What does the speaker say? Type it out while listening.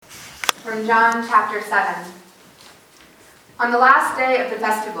From John chapter 7. On the last day of the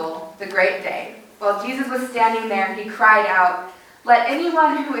festival, the great day, while Jesus was standing there, he cried out, "Let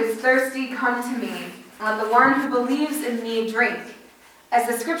anyone who is thirsty come to me, and let the one who believes in me drink. As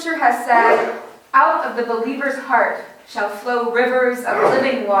the scripture has said, out of the believer's heart shall flow rivers of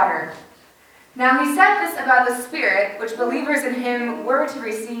living water." Now he said this about the Spirit, which believers in him were to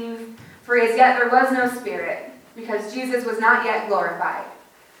receive, for as yet there was no Spirit, because Jesus was not yet glorified.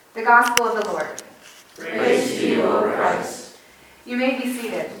 The Gospel of the Lord. Praise to you, O Christ. You may be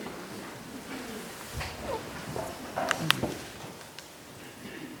seated.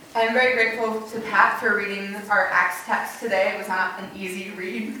 I'm very grateful to Pat for reading our Acts text today. It was not an easy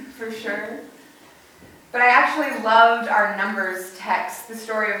read, for sure. But I actually loved our Numbers text, the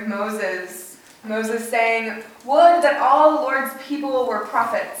story of Moses. Moses saying, "Would that all the Lord's people were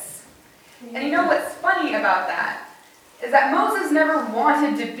prophets." And you know what's funny about that is that Moses never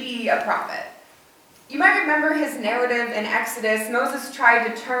wanted to be a prophet. You might remember his narrative in Exodus. Moses tried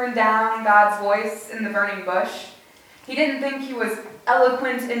to turn down God's voice in the burning bush. He didn't think he was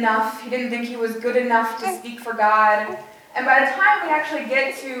eloquent enough. He didn't think he was good enough to speak for God. And by the time we actually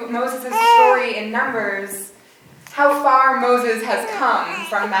get to Moses' story in Numbers, how far Moses has come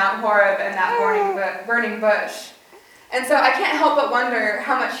from Mount Horeb and that burning bush. And so I can't help but wonder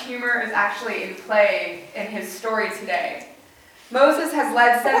how much humor is actually in play in his story today. Moses has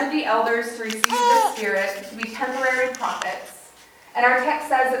led 70 elders to receive the Spirit to be temporary prophets. And our text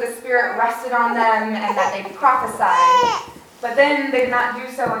says that the Spirit rested on them and that they prophesied. But then they did not do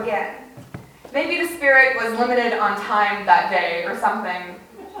so again. Maybe the Spirit was limited on time that day or something.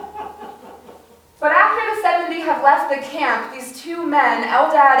 But after the 70 have left the camp, these two men,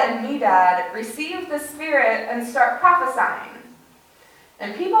 Eldad and Medad, receive the Spirit and start prophesying.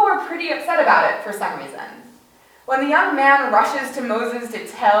 And people were pretty upset about it for some reason. When the young man rushes to Moses to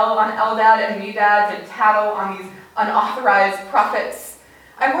tell on Eldad and Medad to tattle on these unauthorized prophets,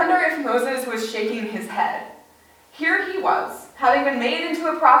 I wonder if Moses was shaking his head. Here he was, having been made into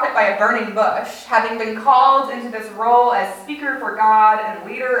a prophet by a burning bush, having been called into this role as speaker for God and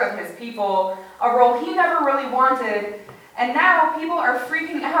leader of his people, a role he never really wanted, and now people are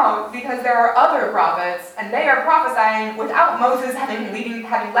freaking out because there are other prophets, and they are prophesying without Moses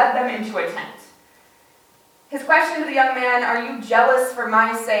having led them into a tent. His question to the young man, "Are you jealous for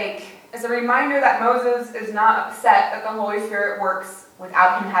my sake?" is a reminder that Moses is not upset that the Holy Spirit works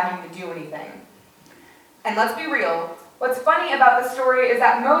without him having to do anything. And let's be real, what's funny about the story is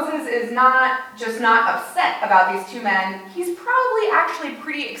that Moses is not just not upset about these two men, he's probably actually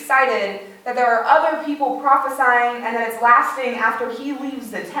pretty excited that there are other people prophesying and that it's lasting after he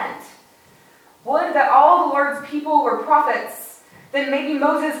leaves the tent. Would that all the Lord's people were prophets, then maybe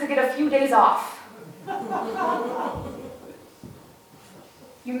Moses could get a few days off.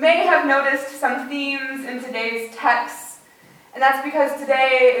 You may have noticed some themes in today's text, and that's because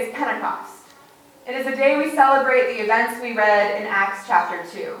today is Pentecost. It is a day we celebrate the events we read in Acts chapter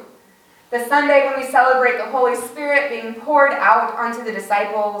 2. The Sunday when we celebrate the Holy Spirit being poured out onto the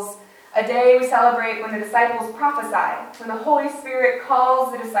disciples. A day we celebrate when the disciples prophesy, when the Holy Spirit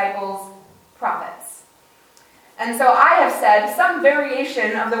calls the disciples prophets. And so I have said some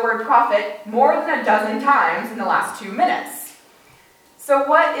variation of the word prophet more than a dozen times in the last 2 minutes. So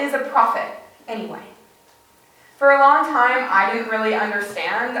what is a prophet anyway? For a long time, I didn't really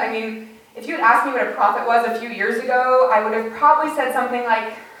understand. I mean, if you had asked me what a prophet was a few years ago, I would have probably said something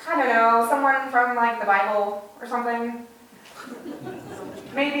like, I don't know, someone from like the Bible or something.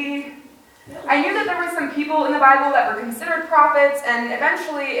 Maybe. I knew that there were some people in the Bible that were considered prophets, and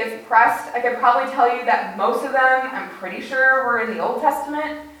eventually, if pressed, I could probably tell you that most of them, I'm pretty sure, were in the Old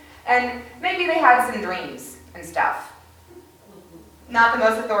Testament, and maybe they had some dreams and stuff. Not the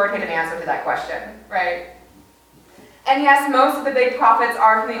most authoritative answer to that question, right? And yes, most of the big prophets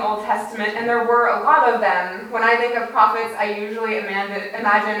are from the Old Testament, and there were a lot of them. When I think of prophets, I usually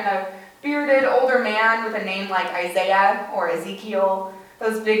imagine a bearded older man with a name like Isaiah or Ezekiel,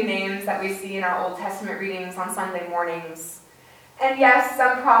 those big names that we see in our Old Testament readings on Sunday mornings. And yes,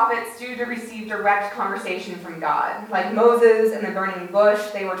 some prophets do receive direct conversation from God. Like Moses in the burning bush,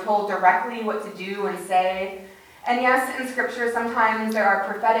 they were told directly what to do and say. And yes, in Scripture, sometimes there are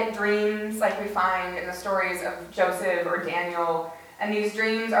prophetic dreams, like we find in the stories of Joseph or Daniel. And these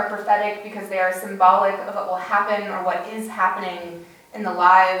dreams are prophetic because they are symbolic of what will happen or what is happening in the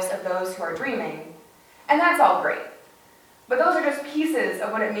lives of those who are dreaming. And that's all great. But those are just pieces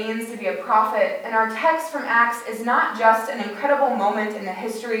of what it means to be a prophet. And our text from Acts is not just an incredible moment in the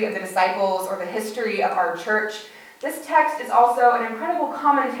history of the disciples or the history of our church. This text is also an incredible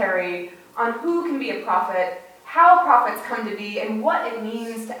commentary on who can be a prophet, how prophets come to be, and what it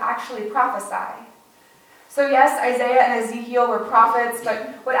means to actually prophesy. So yes, Isaiah and Ezekiel were prophets, but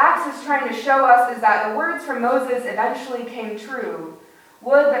what Acts is trying to show us is that the words from Moses eventually came true.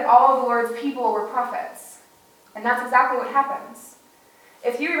 Would that all of the Lord's people were prophets. And that's exactly what happens.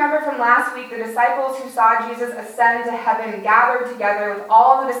 If you remember from last week, the disciples who saw Jesus ascend to heaven gathered together with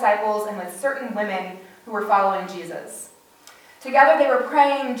all the disciples and with certain women who were following Jesus. Together they were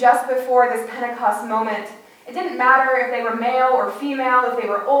praying just before this Pentecost moment. It didn't matter if they were male or female, if they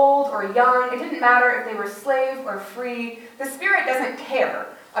were old or young. It didn't matter if they were slave or free. The Spirit doesn't care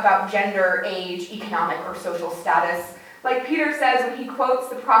about gender, age, economic, or social status. Like Peter says when he quotes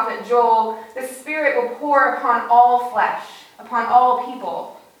the prophet Joel, the Spirit will pour upon all flesh, upon all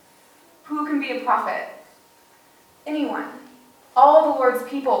people. Who can be a prophet? Anyone. All the Lord's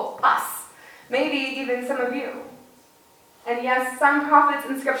people, us. Maybe even some of you. And yes, some prophets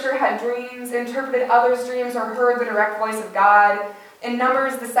in Scripture had dreams, interpreted others' dreams, or heard the direct voice of God. In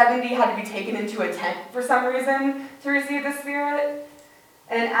Numbers, the 70 had to be taken into a tent for some reason to receive the Spirit.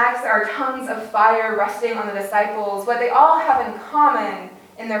 And in Acts, there are tongues of fire resting on the disciples. What they all have in common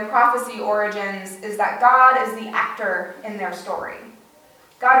in their prophecy origins is that God is the actor in their story.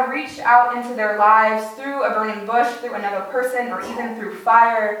 God reached out into their lives through a burning bush, through another person, or even through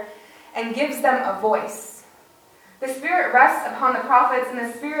fire, and gives them a voice. The Spirit rests upon the prophets, and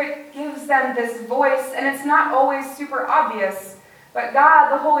the Spirit gives them this voice, and it's not always super obvious, but God,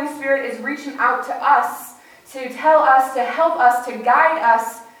 the Holy Spirit, is reaching out to us to tell us, to help us, to guide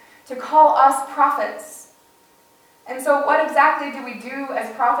us, to call us prophets. And so what exactly do we do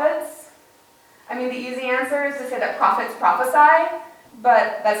as prophets? I mean, the easy answer is to say that prophets prophesy,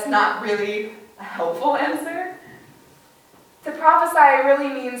 but that's not really a helpful answer. To prophesy really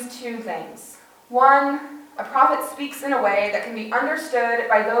means two things. One, a prophet speaks in a way that can be understood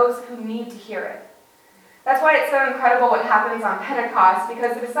by those who need to hear it. That's why it's so incredible what happens on Pentecost,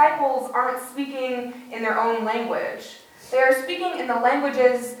 because the disciples aren't speaking in their own language. They are speaking in the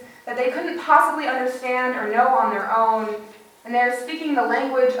languages that they couldn't possibly understand or know on their own, and they are speaking the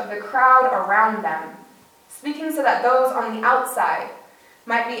language of the crowd around them, speaking so that those on the outside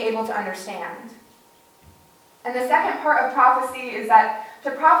might be able to understand. And the second part of prophecy is that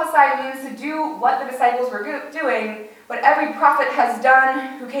to prophesy means to do what the disciples were doing, what every prophet has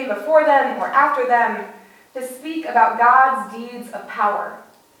done who came before them or after them, to speak about God's deeds of power.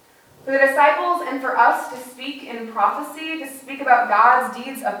 For the disciples and for us to speak in prophecy, to speak about God's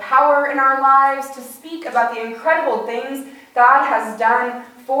deeds of power in our lives, to speak about the incredible things God has done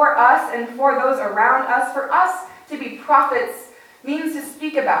for us and for those around us, for us to be prophets means to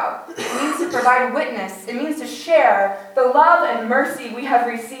speak about, it means to provide witness, it means to share the love and mercy we have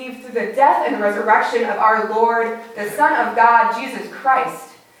received through the death and resurrection of our Lord, the Son of God, Jesus Christ.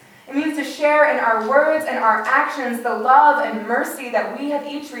 It means to share in our words and our actions the love and mercy that we have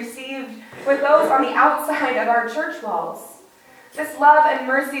each received with those on the outside of our church walls. This love and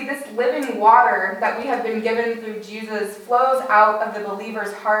mercy, this living water that we have been given through Jesus flows out of the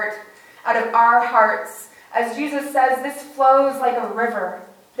believer's heart, out of our hearts. As Jesus says, this flows like a river.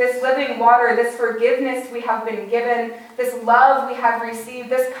 This living water, this forgiveness we have been given, this love we have received,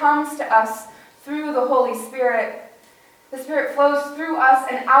 this comes to us through the Holy Spirit. The Spirit flows through us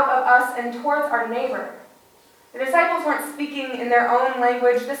and out of us and towards our neighbor. The disciples weren't speaking in their own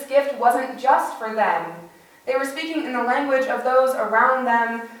language. This gift wasn't just for them. They were speaking in the language of those around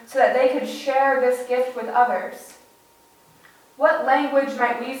them so that they could share this gift with others. What language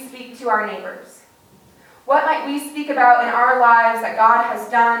might we speak to our neighbors? What might we speak about in our lives that God has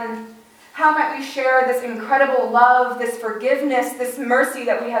done? How might we share this incredible love, this forgiveness, this mercy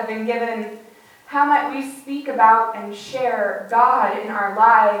that we have been given? How might we speak about and share God in our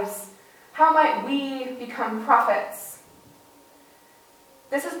lives? How might we become prophets?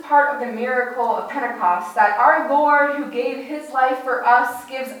 This is part of the miracle of Pentecost, that our Lord, who gave his life for us,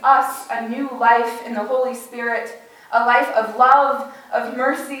 gives us a new life in the Holy Spirit, a life of love, of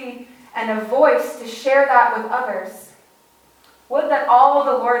mercy, and a voice to share that with others. Would that all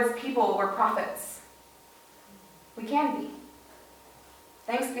the Lord's people were prophets. We can be.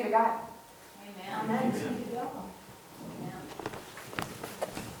 Thanks be to God. Amen. Amen.